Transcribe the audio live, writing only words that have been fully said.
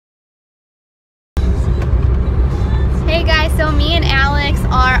So me and Alex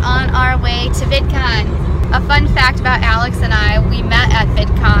are on our way to Vidcon. A fun fact about Alex and I, we met at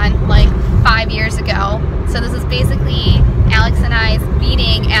Vidcon like 5 years ago. So this is basically Alex and I's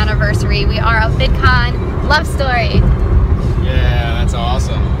meeting anniversary. We are a Vidcon love story. Yeah, that's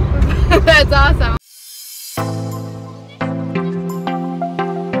awesome. That's awesome.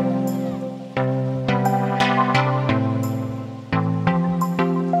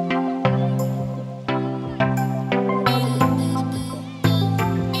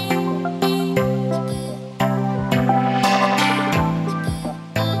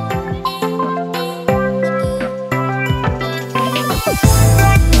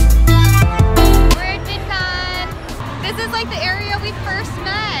 This is like the area we first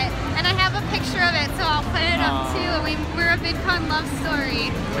met, and I have a picture of it, so I'll put it up too. We're a Vidcon love story.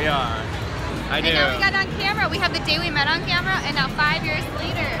 We are. I do. And now we got on camera. We have the day we met on camera, and now 5 years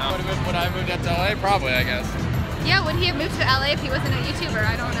later. Would I moved out to LA? Probably, I guess. Yeah, would he have moved to LA if he wasn't a YouTuber?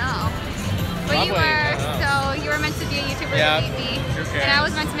 I don't know. But Probably, you were, so you were meant to be a YouTuber to meet me. And I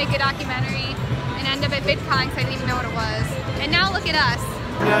was meant to make a documentary and end up at Vidcon because I didn't even know what it was. And now look at us.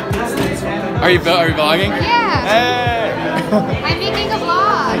 Are you vlogging? Yeah. Hey. I'm making a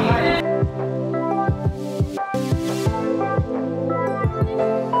vlog.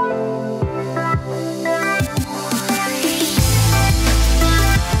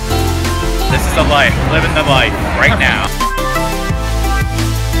 This is the life. Living the life right now.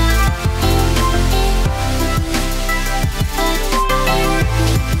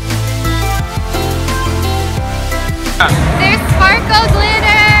 There's sparkle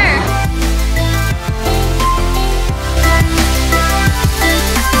glitter!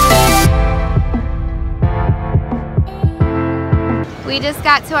 We just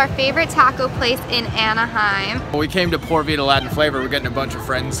got to our favorite taco place in Anaheim. We came to Por Vida Latin Flavor. We're getting a bunch of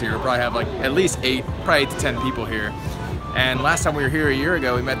friends here. We'll probably have like at least 8 to 10 people here. And last time we were here a year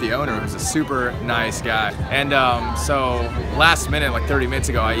ago, we met the owner, who's a super nice guy. And so last minute, like 30 minutes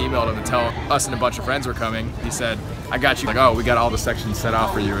ago, I emailed him to tell us and a bunch of friends were coming. He said, I got you. Like, oh, we got all the sections set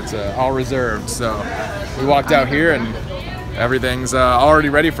off for you. It's all reserved. So we walked out here and everything's already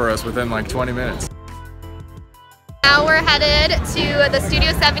ready for us within like 20 minutes. Now we're headed to the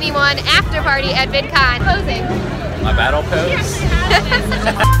Studio 71 after party at Vidcon. Posing. My battle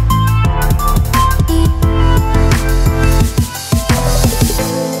pose.